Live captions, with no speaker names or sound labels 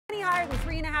Any higher than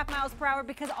 3.5 miles per hour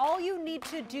because all you need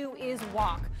to do is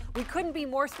walk. We couldn't be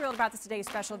more thrilled about this today's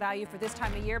special value for this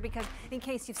time of year because, in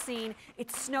case you've seen,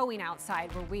 it's snowing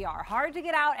outside where we are. Hard to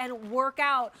get out and work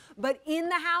out, but in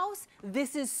the house,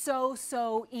 this is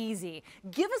so easy.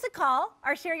 Give us a call.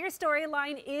 Our Share Your Story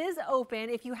line is open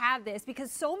if you have this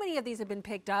because so many of these have been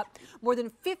picked up, more than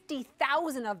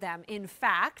 50,000 of them, in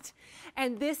fact,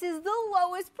 and this is the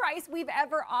lowest price we've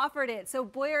ever offered it. So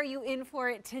boy, are you in for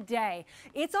it today.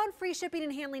 It's on free shipping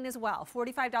and handling as well.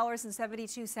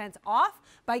 $45.72 off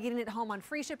by getting it home on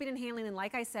free shipping and handling, and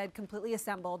like I said, completely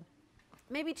assembled.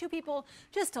 Maybe 2 people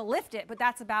just to lift it, but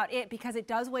that's about it because it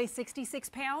does weigh 66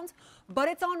 pounds, but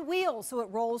it's on wheels, so it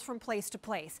rolls from place to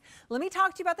place. Let me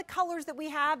talk to you about the colors that we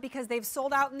have because they've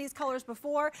sold out in these colors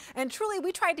before, and truly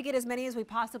we tried to get as many as we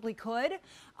possibly could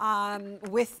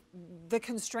with the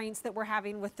constraints that we're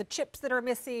having with the chips that are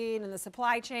missing and the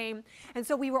supply chain, and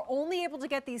so we were only able to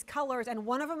get these colors, and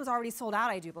one of them is already sold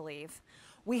out, I do believe.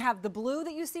 We have the blue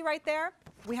that you see right there,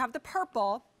 we have the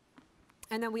purple,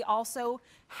 and then we also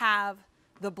have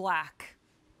the black.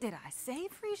 Did I say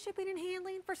free shipping and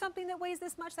handling for something that weighs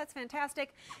this much? That's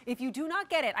fantastic. If you do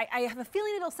not get it, I have a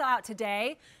feeling it'll sell out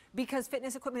today because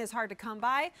fitness equipment is hard to come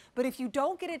by. But if you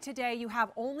don't get it today, you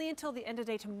have only until the end of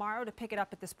the day tomorrow to pick it up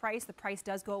at this price. The price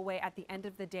does go away at the end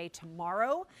of the day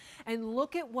tomorrow. And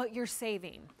look at what you're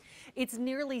saving. It's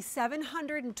nearly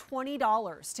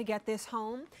 $720 to get this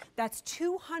home. That's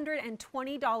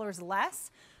 $220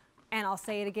 less. And I'll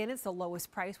say it again, it's the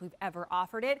lowest price we've ever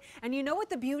offered it. And you know what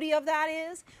the beauty of that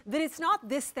is? That it's not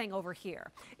this thing over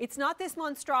here. It's not this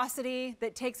monstrosity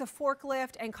that takes a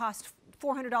forklift and costs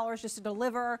 $400 just to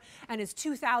deliver and is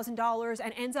 $2,000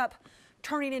 and ends up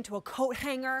turning into a coat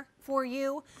hanger for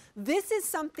you. This is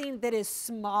something that is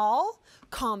small,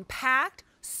 compact,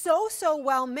 so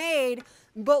well made,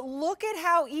 but look at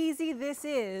how easy this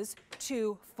is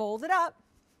to fold it up.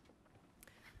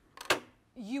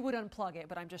 You would unplug it,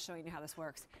 but I'm just showing you how this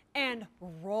works. And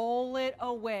roll it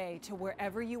away to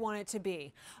wherever you want it to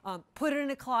be. Put it in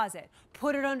a closet,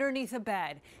 put it underneath a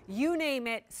bed, you name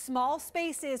it. Small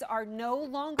spaces are no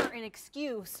longer an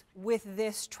excuse with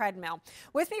this treadmill.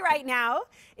 With me right now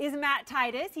is Matt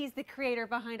Titus. He's the creator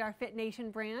behind our FITNATION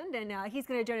brand, and he's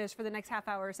going to join us for the next half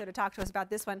hour or so to talk to us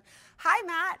about this one. Hi,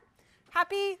 Matt.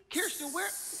 Happy Kirsten,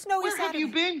 snowy where Saturday. have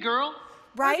you been, girl?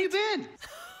 Right? Where have you been?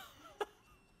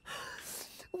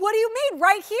 What do you mean?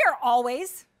 Right here,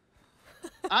 always.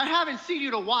 I haven't seen you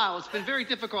in a while. It's been very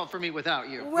difficult for me without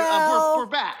you. Well, we're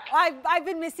back. I've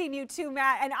been missing you too,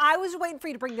 Matt, and I was waiting for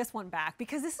you to bring this one back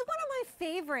because this is one of my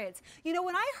favorites. You know,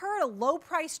 when I heard a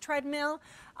low-price treadmill,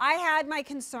 I had my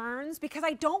concerns because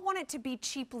I don't want it to be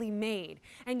cheaply made.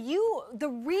 And the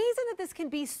reason that this can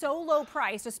be so low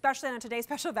priced, especially on today's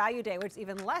special value day, which is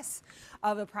even less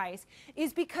of a price,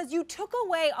 is because you took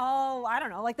away all, I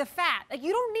don't know, like the fat. Like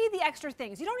you don't need the extra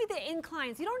things. You don't need the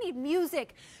inclines. You don't need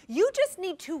music. You just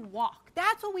need to walk.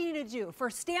 That's what we need to do for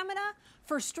stamina,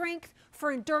 for strength,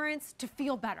 for endurance, to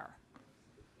feel better.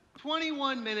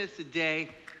 21 minutes a day,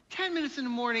 10 minutes in the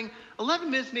morning, 11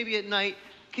 minutes maybe at night,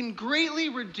 can greatly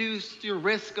reduce your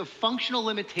risk of functional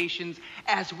limitations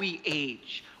as we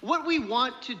age. What we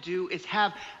want to do is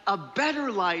have a better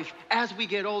life as we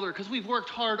get older because we've worked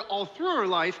hard all through our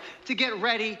life to get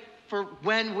ready for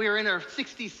when we're in our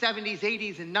 60s, 70s,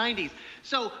 80s, and 90s.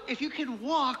 So if you can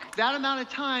walk that amount of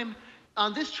time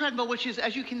on this treadmill, which is,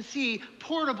 as you can see,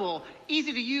 portable,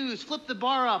 easy to use, flip the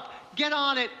bar up, get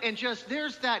on it, and just,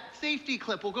 there's that safety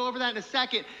clip. We'll go over that in a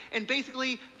second. And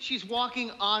basically, she's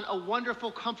walking on a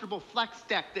wonderful, comfortable flex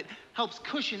deck that helps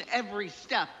cushion every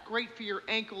step. Great for your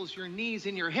ankles, your knees,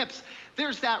 and your hips.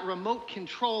 There's that remote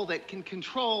control that can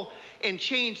control and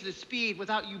change the speed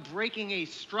without you breaking a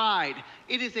stride.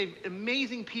 It is an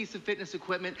amazing piece of fitness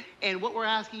equipment, and what we're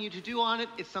asking you to do on it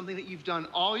is something that you've done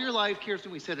all your life,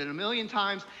 Kirsten. We said it a million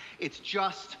times. It's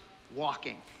just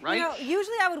walking, right? You know,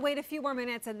 usually I would wait a few more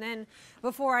minutes and then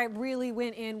before I really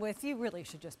went in with, you really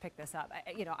should just pick this up.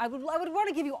 I would want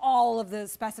to give you all of the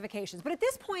specifications, but at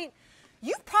this point,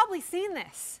 you've probably seen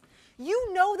this.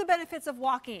 You know the benefits of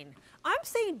walking. I'm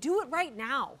saying do it right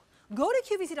now. Go to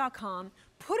QVC.com,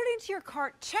 put it into your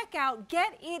cart, check out,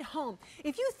 get it home.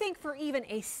 If you think for even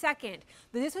a second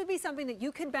that this would be something that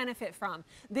you could benefit from,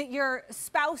 that your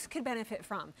spouse could benefit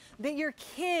from, that your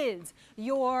kids,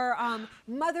 your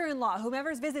mother-in-law,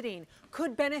 whomever's visiting,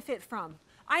 could benefit from.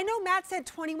 I know Matt said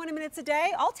 21 minutes a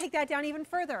day. I'll take that down even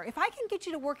further. If I can get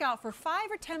you to work out for 5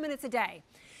 or 10 minutes a day,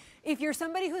 if you're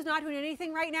somebody who's not doing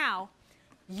anything right now,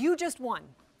 you just won.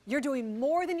 You're doing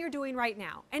more than you're doing right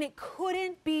now. And it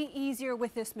couldn't be easier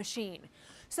with this machine.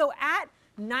 So at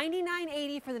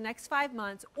 $99.80 for the next 5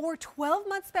 months, or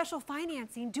 12-month special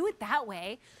financing. Do it that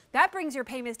way. That brings your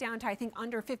payments down to, I think,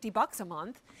 under $50 a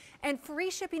month. And free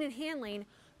shipping and handling.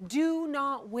 Do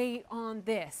not wait on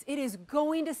this. It is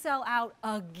going to sell out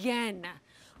again.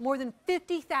 More than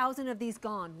 50,000 of these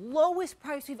gone. Lowest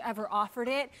price we've ever offered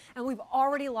it, and we've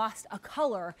already lost a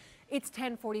color. It's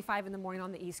 10:45 in the morning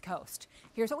on the East Coast.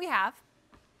 Here's what we have.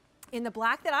 In the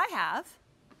black that I have,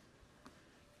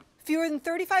 fewer than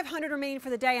 3,500 remaining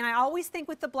for the day, and I always think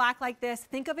with the black like this,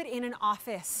 think of it in an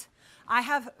office. I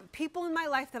have people in my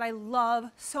life that I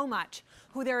love so much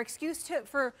who their excuse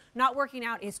for not working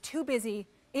out is too busy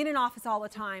in an office all the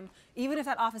time, even if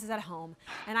that office is at home.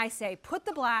 And I say, put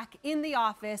the black in the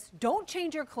office, don't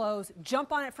change your clothes,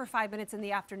 jump on it for 5 minutes in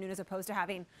the afternoon as opposed to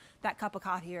having that cup of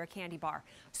coffee or a candy bar.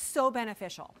 So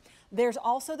beneficial. There's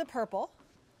also the purple.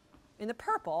 In the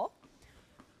purple,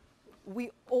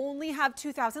 we only have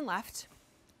 2,000 left.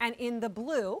 And in the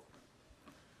blue,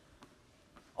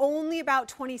 only about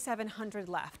 2,700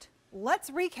 left. Let's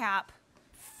recap.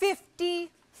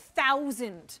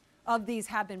 50,000 of these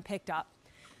have been picked up.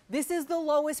 This is the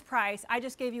lowest price. I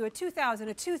just gave you a 2,000,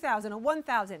 a 2,000, a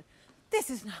 1,000. This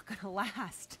is not going to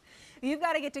last. You've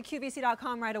got to get to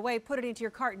QVC.com right away, put it into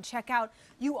your cart and check out.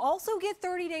 You also get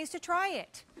 30 days to try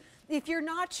it. If you're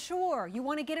not sure, you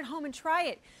want to get it home and try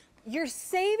it, you're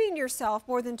saving yourself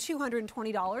more than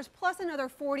 $220 plus another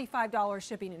 $45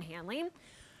 shipping and handling.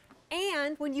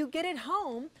 And when you get it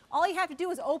home, all you have to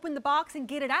do is open the box and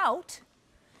get it out.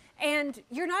 And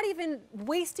you're not even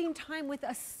wasting time with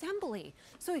assembly.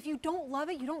 So if you don't love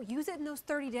it, you don't use it in those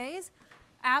 30 days,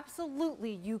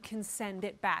 absolutely you can send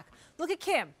it back. Look at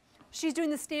Kim. She's doing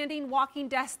the standing walking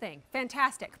desk thing.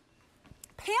 Fantastic.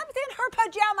 Pam's in her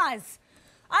pajamas.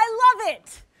 I love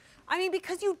it. I mean,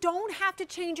 because you don't have to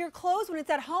change your clothes when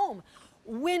it's at home.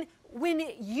 When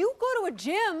you go to a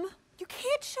gym, you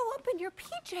can't show up in your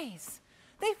PJs.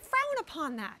 They frown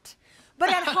upon that. But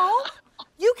at home,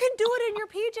 you can do it in your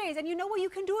PJs. And you know what? You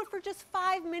can do it for just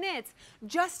 5 minutes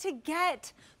just to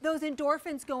get those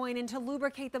endorphins going and to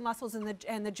lubricate the muscles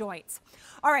and the joints.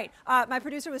 All right. My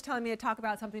producer was telling me to talk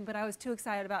about something, but I was too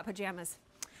excited about pajamas.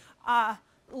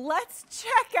 Let's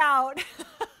check out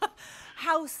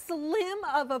how slim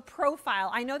of a profile.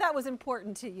 I know that was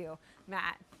important to you,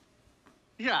 Matt.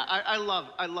 Yeah, I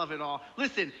love it all.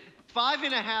 Listen,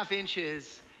 5.5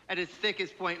 inches at its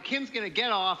thickest point. Kim's gonna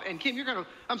get off, and Kim,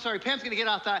 Pam's gonna get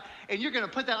off that, and you're gonna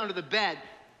put that under the bed.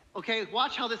 Okay,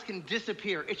 watch how this can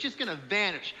disappear. It's just gonna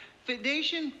vanish.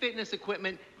 FITNATION fitness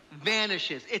equipment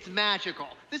vanishes. It's magical.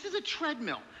 This is a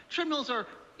treadmill. Treadmills are,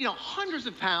 hundreds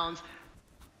of pounds.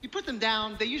 You put them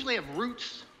down, they usually have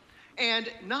roots,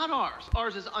 and not ours.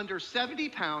 Ours is under 70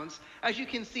 pounds. As you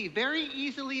can see, very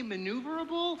easily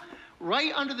maneuverable,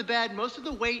 right under the bed. Most of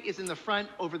the weight is in the front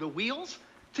over the wheels.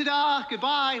 Ta-da,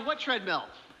 goodbye, what treadmill?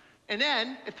 And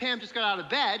then, if Pam just got out of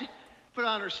bed, put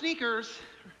on her sneakers,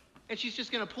 and she's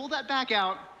just gonna pull that back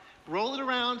out, roll it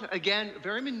around, again,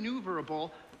 very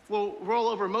maneuverable, will roll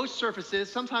over most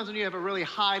surfaces. Sometimes when you have a really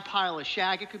high pile of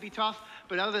shag, it could be tough,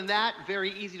 but other than that,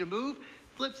 very easy to move.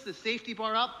 Flips the safety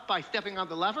bar up by stepping on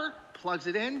the lever, plugs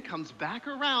it in, comes back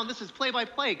around. This is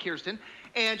play-by-play, Kirsten,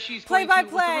 and she's going to,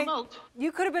 with the remote.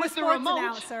 You could have been a sports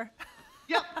announcer.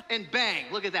 Yep, and bang,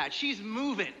 look at that. She's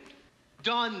moving.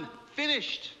 Done,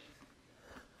 finished.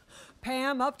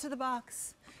 Pam up to the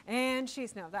box. And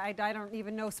she's, no, I don't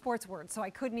even know sports words, so I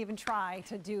couldn't even try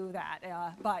to do that.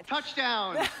 But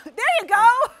touchdown. There you go.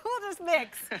 We'll just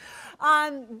mix.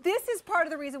 This is part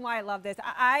of the reason why I love this.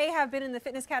 I have been in the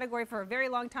fitness category for a very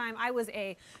long time. I was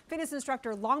a fitness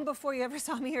instructor long before you ever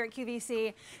saw me here at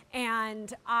QVC.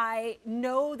 And I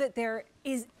know that there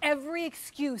is every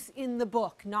excuse in the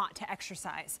book not to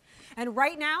exercise. And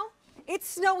right now, it's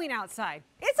snowing outside.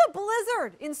 It's a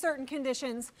blizzard in certain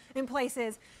conditions in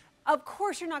places. Of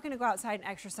course you're not going to go outside and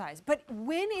exercise, but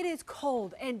when it is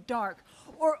cold and dark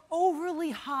or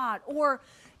overly hot or,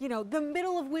 the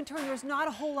middle of winter and there's not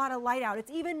a whole lot of light out,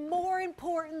 it's even more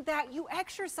important that you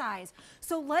exercise.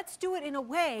 So let's do it in a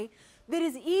way that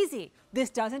is easy.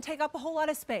 This doesn't take up a whole lot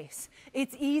of space.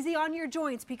 It's easy on your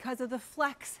joints because of the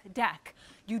flex deck.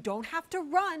 You don't have to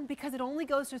run because it only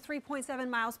goes to 3.7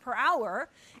 miles per hour.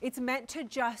 It's meant to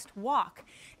just walk.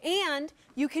 And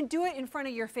you can do it in front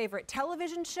of your favorite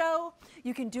television show.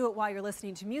 You can do it while you're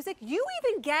listening to music. You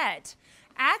even get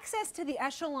access to the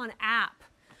Echelon app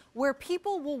where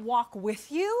people will walk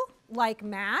with you, like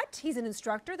Matt. He's an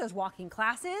instructor. There's walking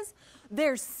classes.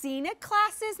 There's scenic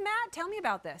classes. Matt, tell me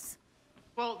about this.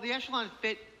 Well, the Echelon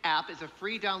Fit app is a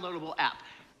free downloadable app.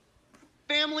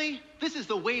 Family, this is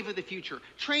the wave of the future.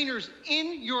 Trainers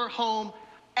in your home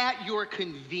at your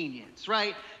convenience,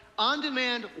 right?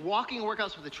 on-demand walking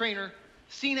workouts with a trainer,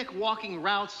 scenic walking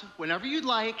routes whenever you'd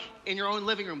like in your own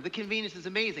living room. The convenience is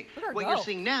amazing. What you're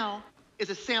seeing now is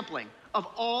a sampling of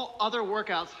all other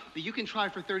workouts that you can try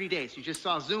for 30 days. You just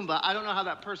saw Zumba. I don't know how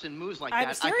that person moves like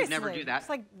that. I could never do that. It's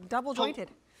like double jointed.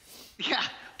 Yeah,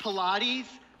 Pilates,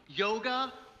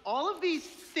 yoga, all of these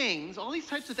things, all these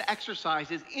types of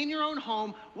exercises in your own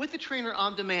home with the trainer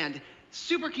on demand.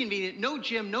 Super convenient, no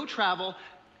gym, no travel.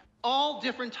 All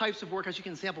different types of workouts you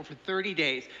can sample for 30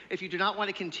 days. If you do not want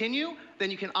to continue, then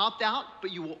you can opt out,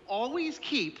 but you will always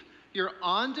keep your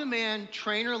on-demand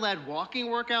trainer-led walking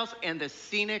workouts and the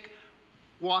scenic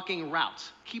walking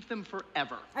routes. Keep them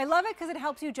forever. I love it because it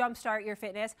helps you jumpstart your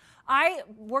fitness. I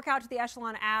work out to the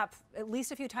Echelon app at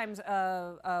least a few times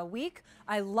a week.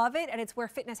 I love it, and it's where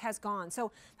fitness has gone.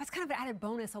 So that's kind of an added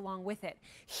bonus along with it.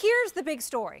 Here's the big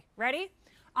story. Ready?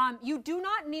 You do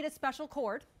not need a special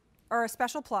cord or a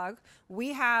special plug.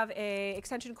 We have a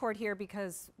extension cord here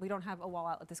because we don't have a wall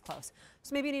outlet this close.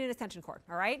 So maybe you need an extension cord,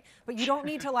 all right? But you don't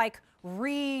need to like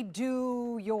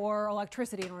redo your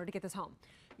electricity in order to get this home.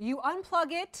 You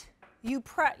unplug it, you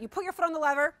put your foot on the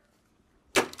lever,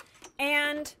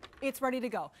 and it's ready to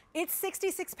go. It's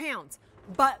 66 pounds,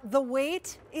 but the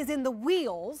weight is in the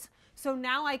wheels, so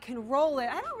now I can roll it.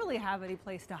 I don't really have any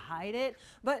place to hide it,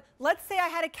 but let's say I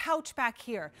had a couch back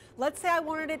here. Let's say I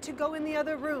wanted it to go in the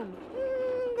other room.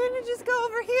 I'm gonna just go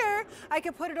over here. I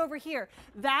could put it over here.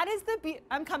 That is the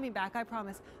I'm coming back, I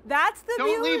promise. That's the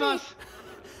beauty. Don't leave us.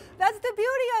 That's the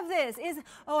beauty of this is,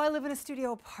 oh, I live in a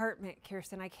studio apartment,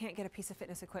 Kirsten. I can't get a piece of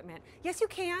fitness equipment. Yes, you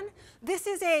can. This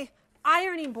is a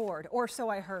ironing board, or so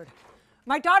I heard.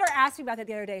 My daughter asked me about that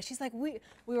the other day. She's like, we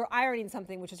were ironing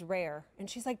something, which is rare. And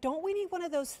she's like, don't we need one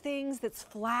of those things that's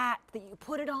flat that you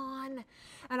put it on?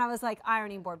 And I was like,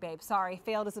 ironing board, babe. Sorry,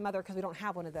 failed as a mother because we don't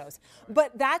have one of those.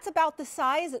 But that's about the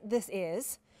size this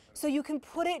is, so you can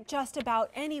put it just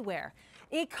about anywhere.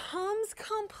 It comes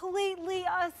completely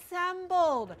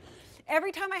assembled.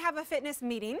 Every time I have a fitness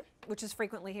meeting, which is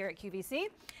frequently here at QVC,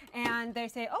 and they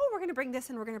say, oh, we're gonna bring this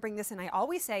and we're gonna bring this, and I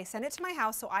always say, send it to my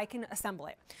house so I can assemble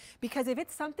it. Because if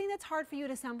it's something that's hard for you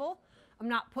to assemble, I'm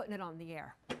not putting it on the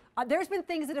air. There's been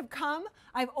things that have come,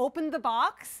 I've opened the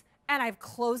box, and I've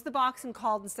closed the box and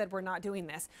called and said, we're not doing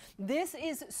this. This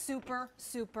is super,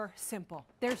 super simple.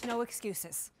 There's no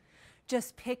excuses.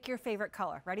 Just pick your favorite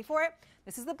color. Ready for it?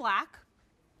 This is the black.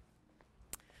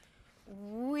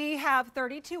 We have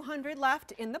 3,200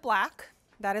 left in the black.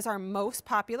 That is our most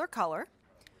popular color.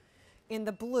 In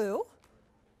the blue,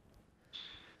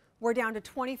 we're down to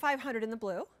 2,500 in the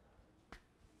blue.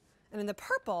 And in the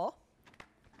purple,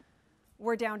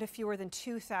 we're down to fewer than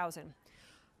 2,000.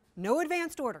 No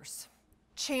advanced orders.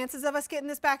 Chances of us getting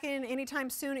this back in anytime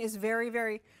soon is very,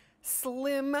 very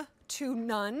slim to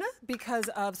none because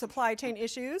of supply chain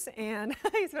issues, and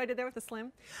you see what I did there with the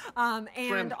slim?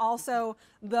 And also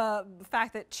the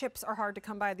fact that chips are hard to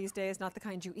come by these days, not the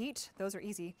kind you eat, those are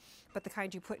easy, but the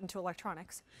kind you put into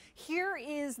electronics. Here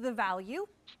is the value.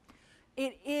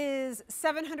 It is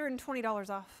 $720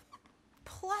 off,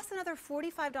 plus another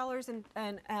 $45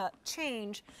 and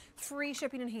change, free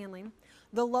shipping and handling.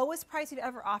 The lowest price we've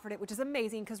ever offered it, which is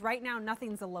amazing because right now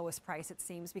nothing's the lowest price, it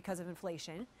seems, because of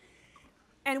inflation.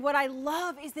 And what I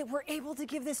love is that we're able to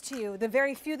give this to you, the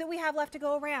very few that we have left to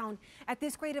go around, at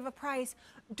this great of a price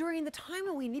during the time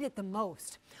when we need it the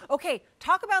most. Okay,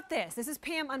 talk about this. This is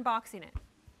Pam unboxing it.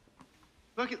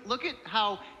 Look at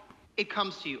how it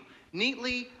comes to you.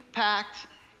 Neatly packed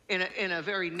in a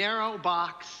very narrow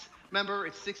box. Remember,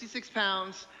 it's 66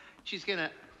 pounds. She's gonna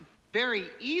very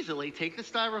easily take the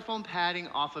styrofoam padding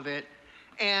off of it.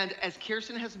 And as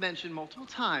Kirsten has mentioned multiple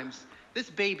times, this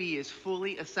baby is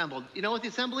fully assembled. You know what the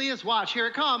assembly is? Watch, here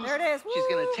it comes. There it is. She's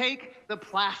gonna take the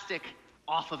plastic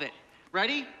off of it.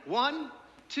 Ready? 1,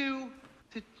 2,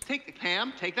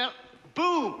 Pam, take that.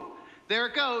 Boom! There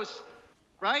it goes,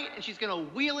 right? And she's gonna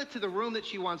wheel it to the room that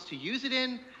she wants to use it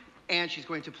in, and she's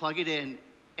going to plug it in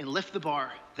and lift the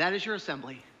bar. That is your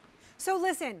assembly. So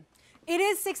listen, it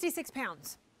is 66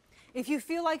 pounds. If you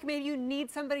feel like maybe you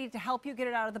need somebody to help you get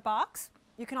it out of the box,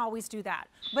 you can always do that.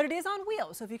 But it is on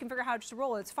wheels, so if you can figure out how to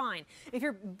roll it, it's fine. If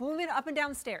you're moving up and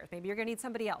down stairs, maybe you're gonna need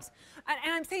somebody else.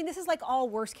 And I'm saying this is like all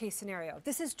worst case scenario.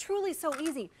 This is truly so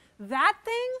easy. That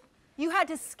thing, you had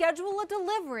to schedule a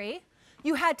delivery,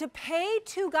 you had to pay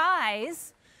 2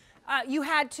 guys, you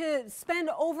had to spend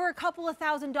over a couple of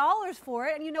 $1,000s for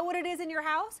it, and you know what it is in your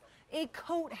house? A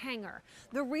coat hanger.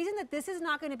 The reason that this is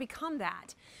not going to become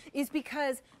that is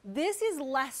because this is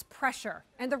less pressure.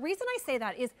 And the reason I say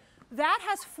that is that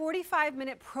has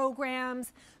 45-minute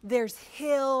programs, there's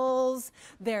hills,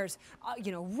 there's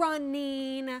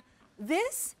running.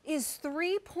 This is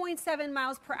 3.7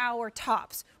 miles per hour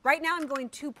tops. Right now I'm going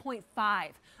 2.5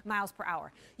 miles per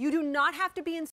hour. You do not have to be in